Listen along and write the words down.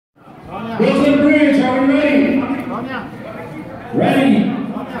Brooklyn Bridge, are we ready? Ready?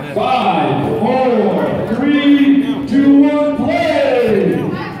 5, 4, 3, 2, 1, play!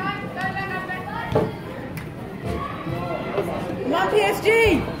 Come on, PSG!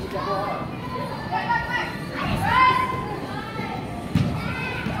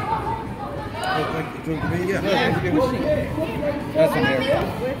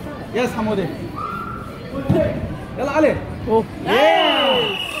 Yes, Hamoudi. يلا علي. Oh.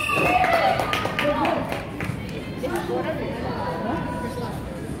 Yes.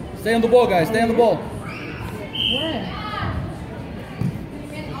 Stay on the ball, guys. Stay on the ball.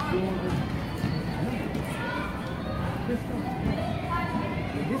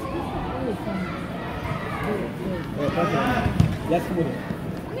 Yes, Hamoudi.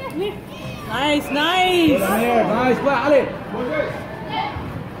 Nice, nice. Nice play, Ali.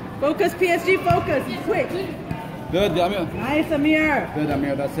 Focus, PSG, focus. Quick. Good, Amir. Nice, Amir. Good,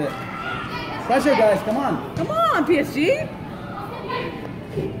 Amir. That's it. Pressure, guys. Come on. Come on, PSG.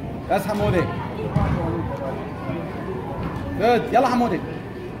 That's Hamoudi. Good. يلا Hamoudi.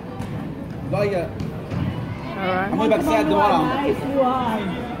 ضايع. Alright. Hamoudi back side the wall. Nice one.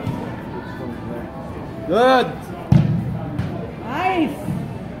 Good. Nice.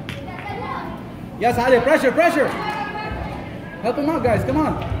 Yes, Ali. Pressure, pressure. Help him out, guys. Come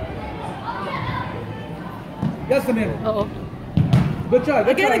on. Yes, Amir. Uh-oh. Good try.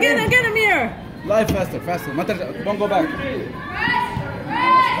 Good try. Again, Amir. Live faster, faster. ما ترجع. Don't go back.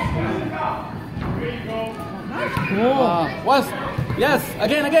 Once. Yes.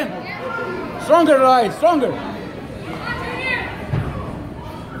 Again. Stronger, right? Stronger.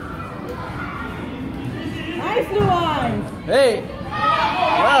 Nice, Luan. Hey.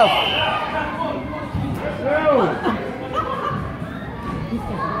 Wow.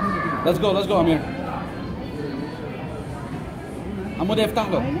 Let's go, Amir. Hamoudi يفتح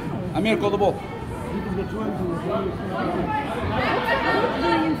له. Amir, call the ball.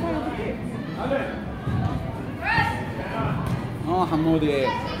 Oh, Hamoudi.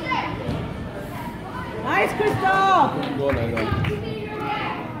 Nice, Christoph. Goal.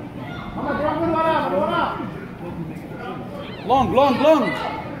 Long.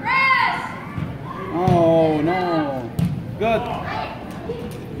 Oh no. Good.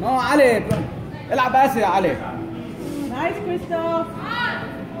 No, علي. العب بس يا علي. Nice, Christoph.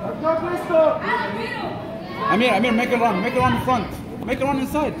 Let's go, Christoph! Amir, make a run in front. Make a run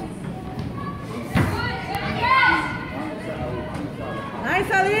inside. Nice,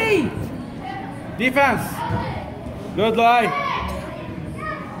 Ali. Defense. Good, Lai.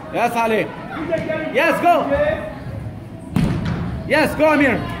 Yes, Ali. Yes, go. Yes, go,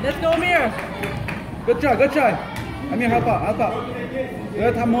 Amir. Let's go, Amir. Good try. Amir, help out.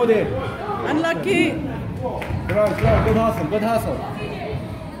 Good, Hamoudi. Unlucky. Slow. Good hustle.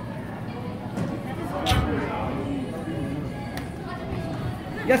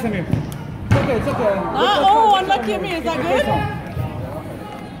 Yes, Amir. It's okay. Oh, unlucky, Amir. Is that good?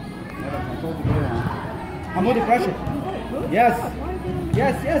 Hamoudi, pressure. Yes,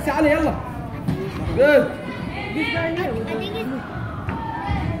 Ali, yalla. Good. This guy here.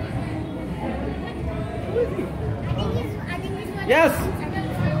 Yes.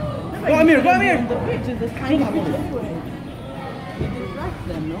 Go, Amir. The pitch is this tiny pitch anyway. It distracts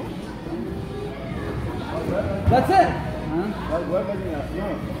them, no? That's it.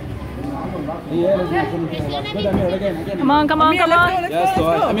 Good, Amir, again. Come on. Amir, let's go. Yes, go.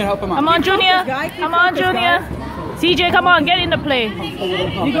 Amir, help him out. Come on, Junior. Come on, Junior. CJ, come on, get in the play.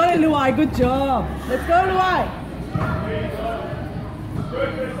 You got it, Luai. Good job. Let's go, Luai.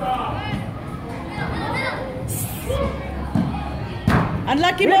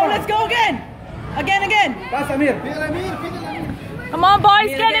 Unlucky, Mo. Let's go again. Again. That's Amir. Come on, boys,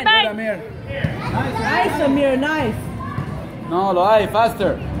 get it Good, back. Amir. Nice, Amir. Nice. No, Lai,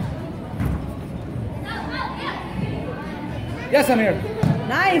 faster. Yes, Amir.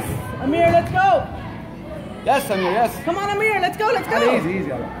 Nice. Amir, let's go. Yes, Amir, yes. Come on, Amir. Let's go. Easy.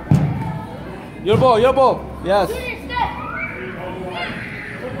 Your ball. Yes.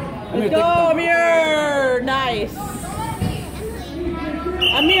 Let's go, Amir. Nice.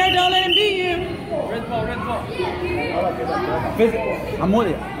 Amir, don't let him beat you. Red ball.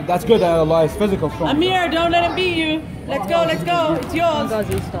 Hamoudi. That's good, Lai. It's physical, strong. Amir, don't let him beat you. Let's go. It's yours.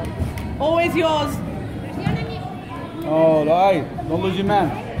 Always yours. Oh, Lai. Don't lose your man.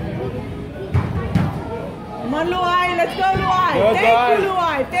 Come on, Luai. Let's go, Luai. Good, Thank Luai. you,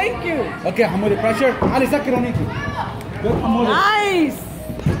 Luai. Thank you. Okay, Hamoudi, pressure. Ali, سكر ونيكي. Good, Hamoudi. Nice.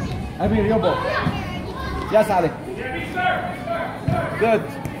 Amir, your ball. Yes, Ali. Good.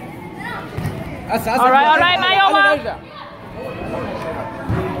 All right, Mayo.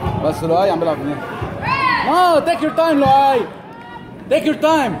 بس لؤي عم بيلعب منيح. No, take your time لؤي. Take your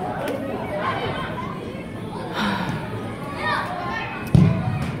time.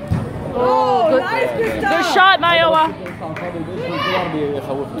 Oh, nice, Good Gustav. shot, Mayowa.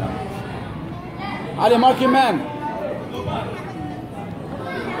 يخوفني. علي ماركي مان.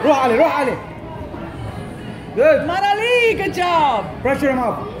 روح علي روح علي. Good. Marali, good job. Pressure him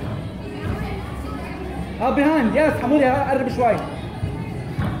up. Up behind. Yes, حمودي قرب شوي.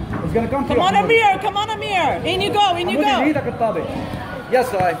 It's gonna come to you. Come on, Amir. Come on, Amir. In you go. In you حمودي go. بإيدك الطابة.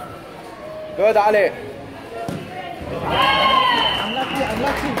 Yes, لؤي. Good علي. I'm lucky. I'm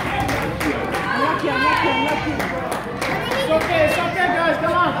lucky. I'm lucky. I'm lucky. I'm lucky. It's okay, guys.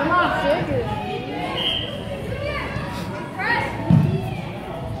 Come on, come on.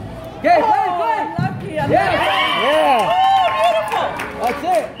 Okay, Oh, play. I'm lucky. I'm Yes. lucky. Yeah. Oh, beautiful. That's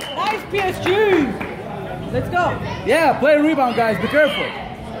it. Nice PSG. Let's go. Yeah, play rebound, guys. Be careful.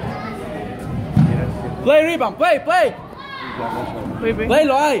 Play rebound. Play. Play,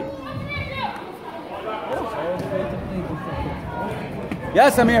 لؤي.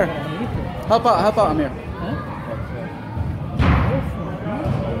 Yes, Amir. Help out, Amir.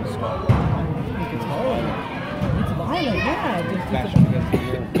 It's violent,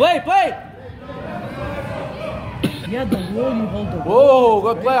 yeah. Play. Yeah, the wall you hold the wall. Whoa,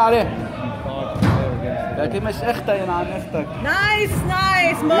 good play عليه. لكن مش اختي عن اختك.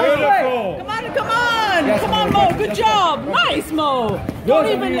 Nice, Mo. Beautiful. Come on. Yes, Come on, Mo. Mo. Good job. Nice, Mo. Don't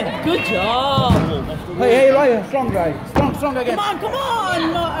even. Good job. Hey, Ryan, strong guy. Strong again. Come on,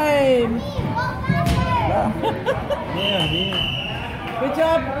 Mo. Good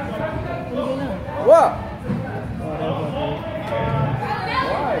job. What?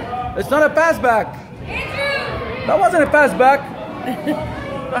 It's not a pass back. That wasn't a pass back.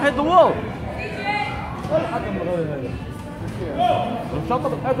 I hit the wall.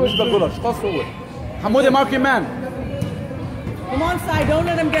 حمودي marking man. Come on, Sai. Don't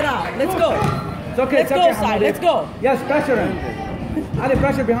let him get out. Let's go. It's okay. Let's go, Sai. Let's go. Yes, pressure him. Ali,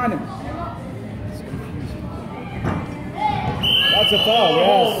 pressure behind him. That's a foul,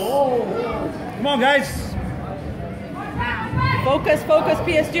 yes. Come on, guys. Focus,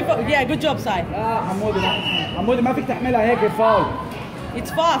 PSG. Yeah, good job, Sai. حمودي ما فيك تحملها هيك فاول.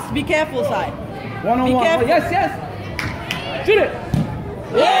 It's fast. Be careful, Sai. One on Be one. careful. Yes. Shoot it.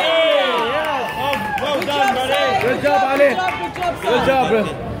 Well Good done, job, buddy. Sai. Good job, Ali. Good job, Sai. Good job, bro.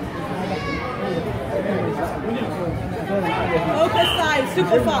 Focus, Sai.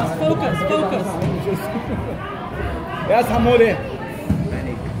 Super fast. Focus. Yes, حمودي.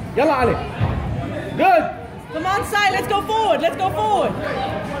 يلا علي. Good. Come on, Sai. Let's go forward.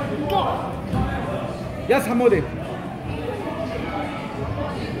 Yes, حمودي.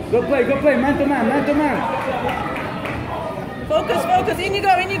 Good play. Man to man. Focus. In you go.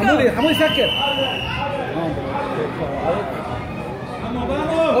 حمودي سكر.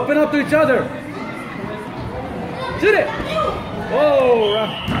 Open up to each other. Shoot it. Oh,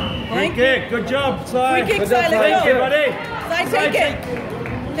 rough. Free kick. Good job, Sai. Free kick, Good Sai. job, Let's Thank you, go. buddy. Sai, take it.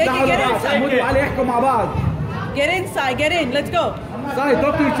 Get in, Sai. حمودي وعلي يحكوا مع بعض. Get in, Sai. Get in. Let's go. Sai,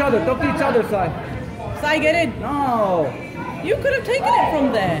 talk to each other, Sai. Sai, get in. No. You could have taken it from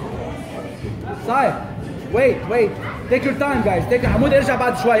there. Sai, wait. Take your time, guys. حمودي ارجع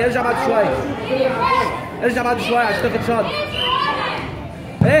بعد شوي. عشان تاخذ شوت.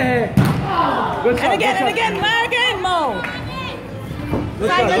 Hey. Good shot. And again, Mo.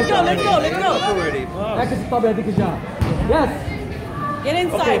 Sai, let's go. ركز الطابة هذيك الجهة. Yes. Get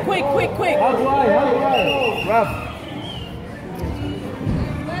inside. Quick. How do I? Rough.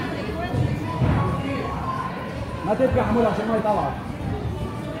 ما تبكي حمود عشان ما يطلع.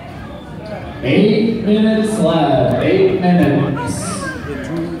 8 minutes left. 8 minutes.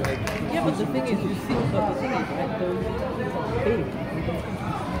 Yeah, but the thing is, you see, like those big.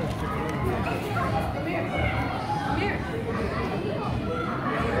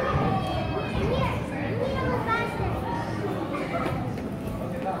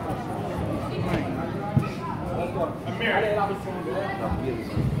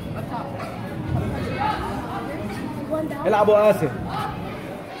 العبوا آسف.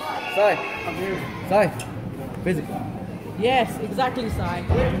 Sai. Busy. Yes, exactly, Sai.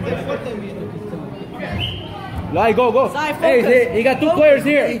 Lai, go. Sai, Hey, focus. he got two players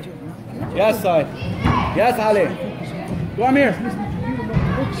here. Yes, Sai. Yes, Ali. Go, Amir.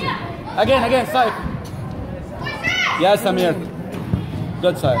 Again, Sai. Yes, Amir.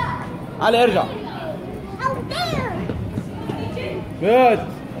 Good, Sai. Ali, ارجع. Good.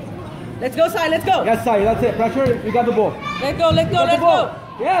 Let's go, Sai. Let's go. Yes, Sai. That's it. Pressure. You got the ball. Let's go. Got the ball.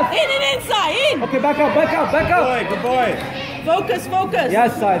 Yes. In, Sai. In. Okay, back up. Good boy. Focus, focus.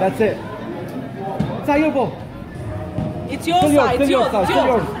 Yes, Sai, that's it. Sai, your ball. It's your Still side. yours, It's yours. still It's yours.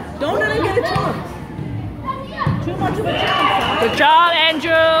 yours. Don't let him get a chance. Too much of a chance. Good job,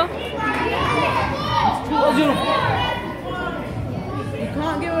 Andrew. You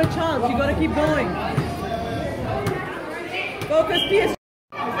can't give him a chance. You gotta keep going. Focus, PSG.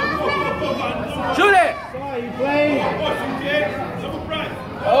 Shoot it!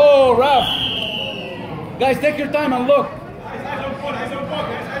 Oh, rough. Guys, take your time and look.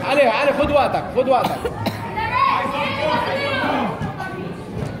 علي خد وقتك.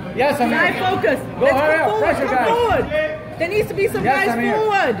 Yes, Amir. Guy, focus. Go, Let's hurry go up. forward. Pressure, Come guys. forward. There needs to be some Yes, guys Amir.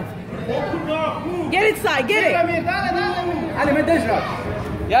 forward. Get it, side. Get it. علي ما تشرب.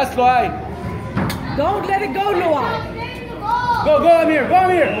 Yes, Luai. Don't let it go, Luai. Go, Amir.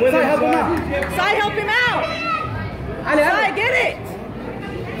 Sai, help him out. Sai, help him out. علي, Sai, get it.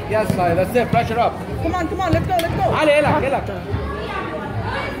 Yes, Sai, that's it. Pressure up. Come on, let's go. علي, العب.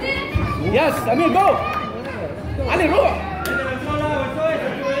 Yes, Amir, go. علي, روح.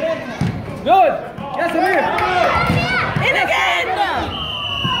 Good. Yes, Amir. In again.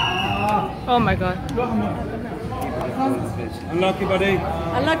 Oh my God. Unlucky, buddy.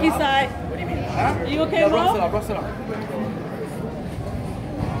 Unlucky, Sai. Are you okay, bro? Brush it up.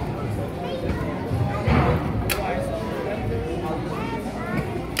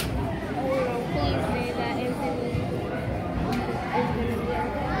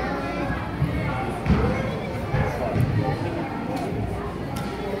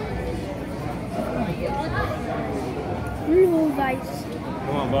 No, guys.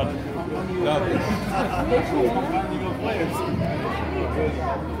 Come on, bud. Love it.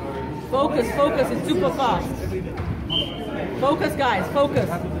 Focus. It's super fast. Focus, guys. Focus.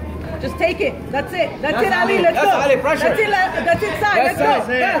 Just take it. That's it, Ali. Let's go. Ali, pressure. That's it, Sai. Yes, Let's go.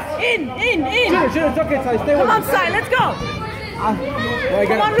 Sai, yes. In. Shoot, it's okay, Sai. Stay with Come on, me. Sai. Let's go.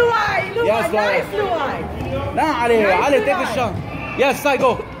 Come on, Luai. Yes, Nice, Luai. No, Ali, take a shot. Yes, Sai,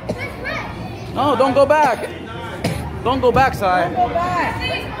 go. No, don't go back. Don't go back, Sai. Go back.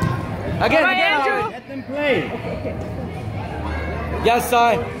 Again, Andrew. Let them play. Yes,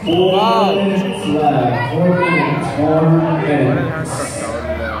 Sai. 4 Wow. minutes left. 4 minutes.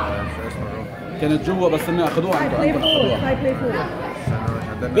 كانت جوا بس انه اخذوها Sai, play forward. Sai, play forward.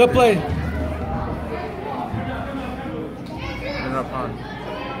 Good play.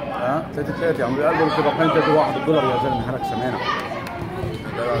 ها 3-3 يا عمري قالوا كده ربحين 3-1 بالدولار يا زلمه هناك سمعنا.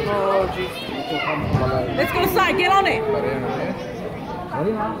 Let's go, Sai. Get on it.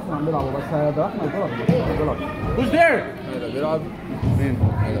 خلينا احسن عم بيلعبوا بس هذا احنا الدولار. Who's there? بيلعب مين؟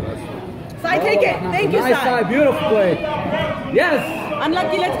 Sai, take it. Thank you, Nice Sai. side, beautiful play. Yes.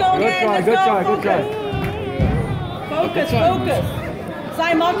 Unlucky. Let's go Good again. try, Let's good go. try, good try. Focus.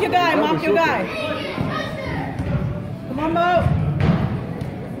 Sai, mark your guy. Come on, Mo.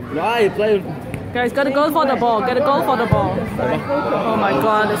 Right, play. Guys, gotta go for the ball. Oh my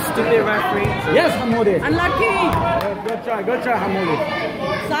God, this stupid referee. Yes, Hamoudi. Unlucky. Good try, Hamoudi.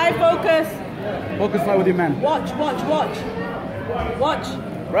 Sai, focus. Focus right with your man. Watch.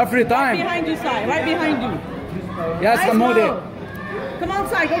 Referee time. Behind you, Sai. Right behind you. Yes, Nice, Hamoudi. Mo. Come on,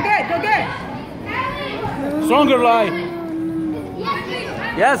 Sai. Go get. Stronger, Lai.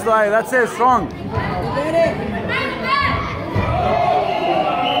 Yes, Lai. That's it. Strong. Get it.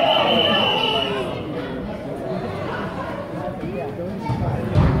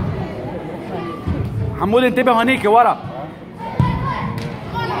 حمودي انتبه هنيك ورا.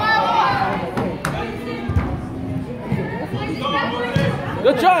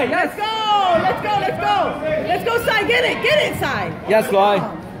 Good try. Yes. Let's go, Sai. Get it, Sai. Yes, Lai.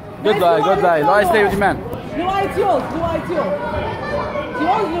 Good Nice, Lai. Luai. Lai, stay with your man. Luai, it's yours. It's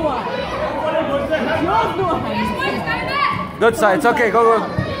yours, Luai. Good side. It's okay. Go. No.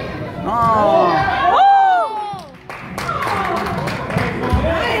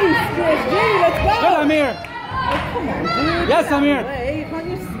 Nice, PSG. Let's go. Good, Amir. Come on, dude. Yes, Amir. Hey, can't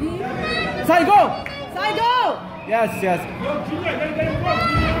you see? Sai, go. Sai, go. Yes.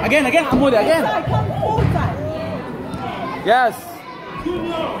 Again, Hamoudi. Again. Sai, come forward, Sai. Yes.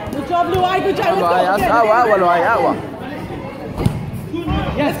 Good job, Luai. Good job. Let's go. أقوى.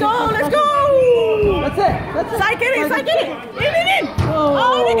 Yes. Let's go. That's it. Sai, get it. In.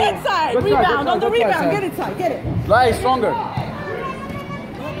 Oh, we get Sai. Good try, Rebound good on the try, rebound. Sai. Get it, Sai. Get it. Lai, stronger.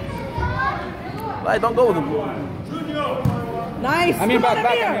 Lai, don't go with him. Nice. Amir, Come on,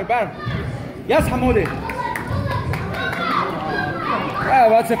 back, Amir, back. Yes, Hamoudi. Wow,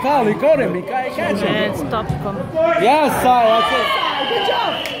 that's a foul. He caught him. He catch him. And stop him. Yes, Sai, that's it. Good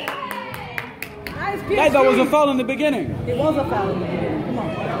job. Nice, PSG. Guys, that was a foul in the beginning. It was a foul in the beginning. Come on.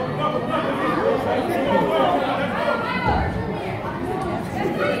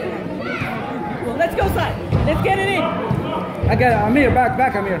 Let's go side. Let's get it in. I get it. Amir,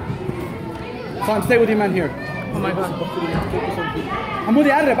 back, Amir. Fine, stay with your man here. Oh my god. Hamoudi,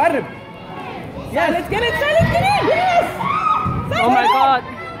 Arab. Yeah, let's get it. Let's get in. Yes. Oh my god.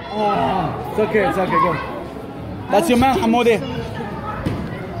 Oh, it's okay, go. That's your man, Hamoudi.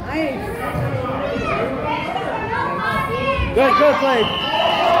 Nice. Good play.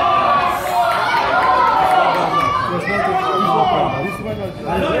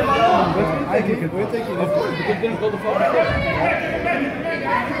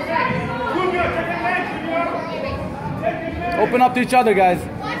 Open up to each other, guys.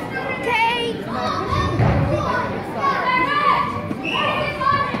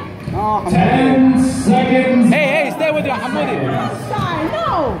 Oh, 10 seconds. Hey, stay with you, Hamoudi.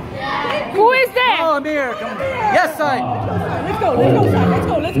 No. Who is that? Oh, Amir, come on. Yes, side. Let's go side.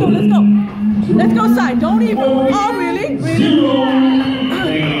 Let's go side. Don't even. Oh, really?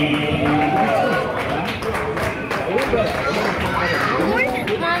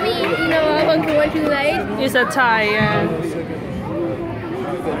 Mommy, you know I want to work too late. It's a tie, yeah.